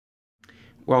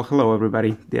Well, hello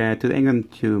everybody. Today I'm going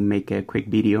to make a quick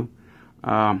video.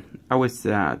 I was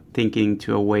thinking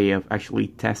to a way of actually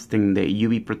testing the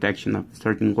UV protection of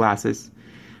certain glasses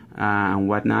and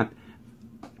whatnot.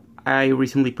 I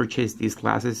recently purchased these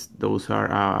glasses. Those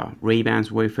are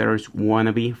Ray-Bans Wayfarers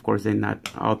Wannabe. Of course, they're not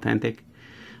authentic.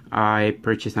 I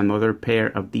purchased another pair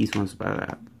of these ones,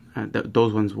 but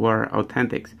those ones were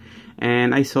authentics.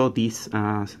 And I saw these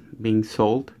being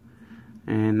sold.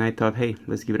 And I thought, hey,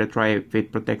 let's give it a try. If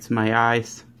it protects my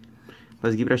eyes,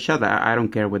 let's give it a shot. I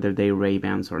don't care whether they're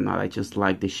Ray-Bans or not. I just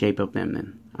like the shape of them,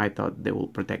 and I thought they will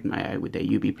protect my eye with the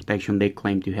UV protection they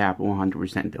claim to have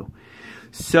 100% though.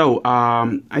 So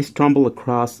I stumbled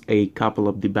across a couple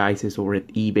of devices over at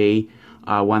eBay.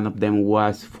 One of them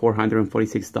was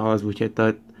 $446, which I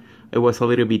thought it was a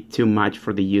little bit too much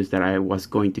for the use that I was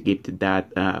going to give to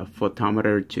that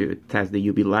photometer to test the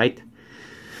UV light.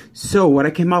 So what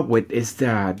I came up with is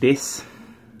this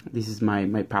is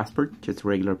my passport, just a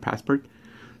regular passport.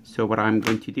 So what I'm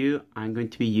going to do, I'm going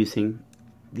to be using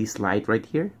this light right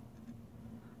here,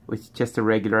 which is just a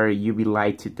regular UV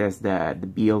light to test the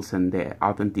bills and the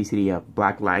authenticity of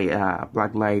black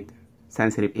light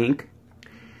sensitive ink.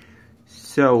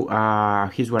 So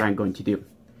here's what I'm going to do.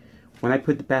 When I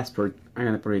put the passport, I'm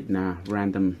going to put it in a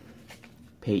random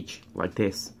page like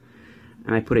this,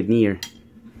 and I put it near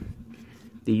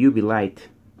the UV light.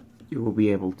 You will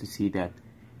be able to see that.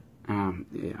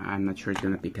 I'm not sure it's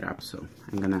gonna pick it up, so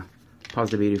I'm gonna pause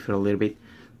the video for a little bit,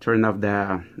 turn off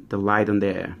the light on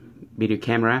the video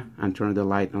camera, and turn the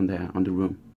light on the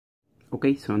room.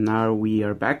 Okay, so now we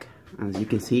are back. As you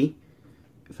can see,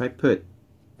 if I put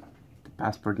the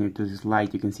passport near to this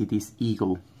light, you can see this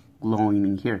eagle glowing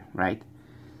in here, right?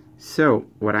 So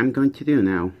what I'm going to do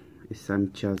now is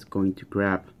I'm just going to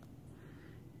grab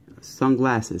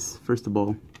sunglasses. First of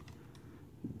all,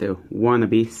 the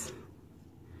Wannabes.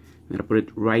 I'm gonna put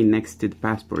it right next to the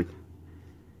passport,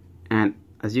 and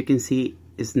as you can see,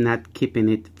 it's not keeping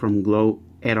it from glow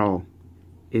at all.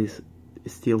 It's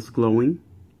still glowing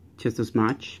just as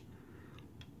much.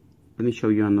 Let me show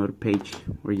you another page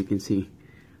where you can see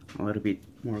a little bit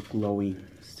more glowing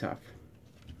stuff.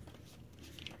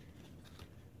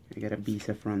 I got a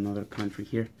visa from another country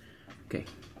here. Okay.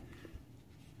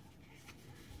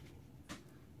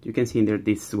 You can see in there,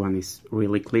 this one is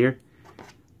really clear.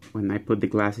 When I put the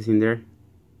glasses in there,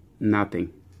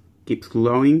 nothing. Keeps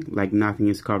glowing like nothing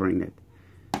is covering it.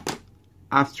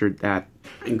 After that,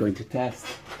 I'm going to test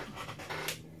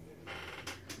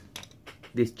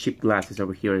these cheap glasses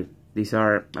over here. These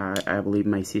are, I believe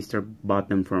my sister bought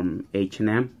them from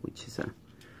H&M, which is a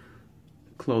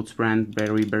clothes brand,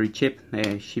 very, very cheap.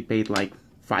 She paid like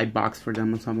 $5 for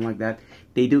them or something like that.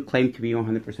 They do claim to be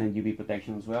 100% UV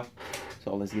protection as well.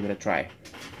 So let's give it a try.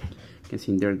 You can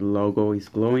see in there the logo is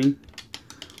glowing.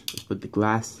 Let's put the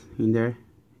glass in there,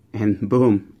 and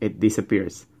boom, it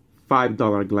disappears.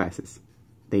 $5 glasses.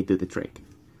 They do the trick.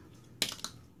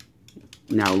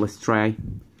 Now let's try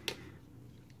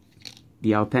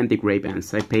the authentic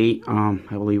Ray-Bans. I paid, I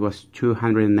believe it was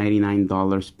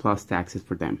 $299 plus taxes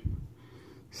for them.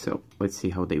 So let's see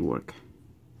how they work.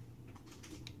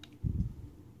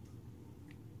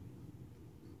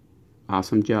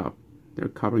 Awesome job. They're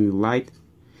covering the light.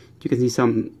 You can see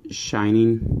some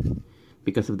shining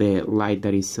because of the light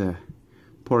that is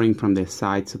pouring from the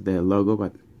sides of the logo,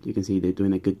 but you can see they're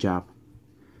doing a good job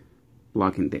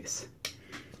blocking this.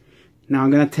 Now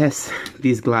I'm gonna test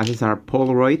these glasses. Are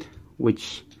Polaroid,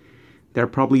 which they're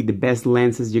probably the best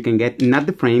lenses you can get. Not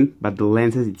the frame, but the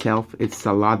lenses itself. It's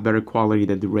a lot better quality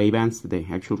than the Ray-Bans, the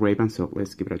actual Ray-Bans. So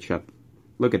let's give it a shot.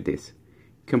 Look at this,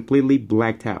 completely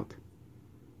blacked out.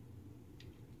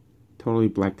 Totally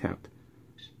blacked out.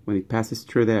 When it passes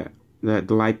through the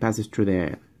light passes through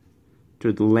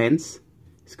the lens,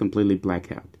 it's completely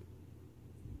blacked out.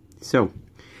 So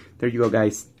there you go,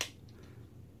 guys.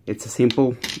 It's a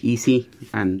simple, easy,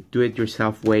 and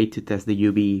do-it-yourself way to test the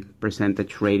UV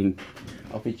percentage rating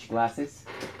of each glasses.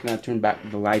 I'm gonna turn back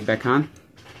the light back on,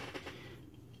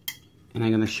 and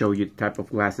I'm gonna show you the type of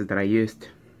glasses that I used.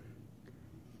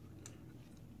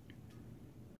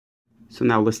 So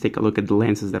now let's take a look at the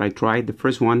lenses that I tried. The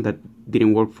first one that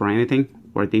didn't work for anything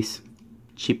were this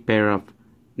cheap pair of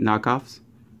knockoffs.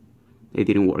 They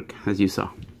didn't work, as you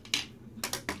saw.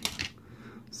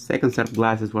 Second set of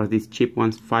glasses were these cheap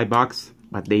ones, $5,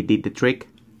 but they did the trick.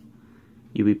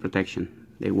 UV protection,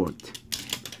 they worked.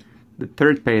 The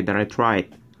third pair that I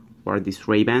tried were these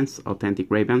Ray-Bans, authentic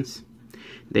Ray-Bans.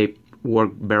 They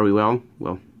work very well.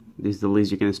 Well, this is the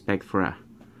least you can expect for a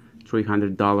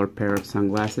 $300 pair of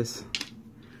sunglasses.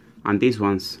 And these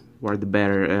ones were the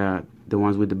better, the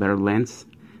ones with the better lens.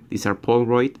 These are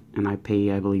Polaroid, and I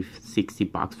pay, I believe,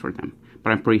 $60 for them.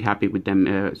 But I'm pretty happy with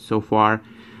them so far.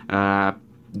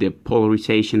 The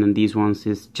polarization on these ones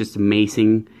is just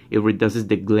amazing. It reduces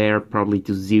the glare probably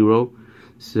to 0.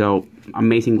 So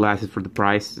amazing glasses for the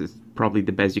price. It's probably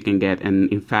the best you can get. And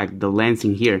in fact, the lens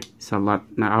in here is a lot.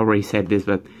 I already said this,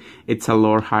 but it's a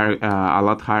lot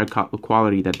higher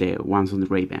quality than the ones on the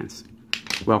Ray-Bans.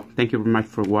 Well, thank you very much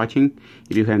for watching.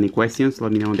 If you have any questions,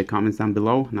 let me know in the comments down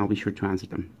below, and I'll be sure to answer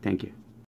them. Thank you.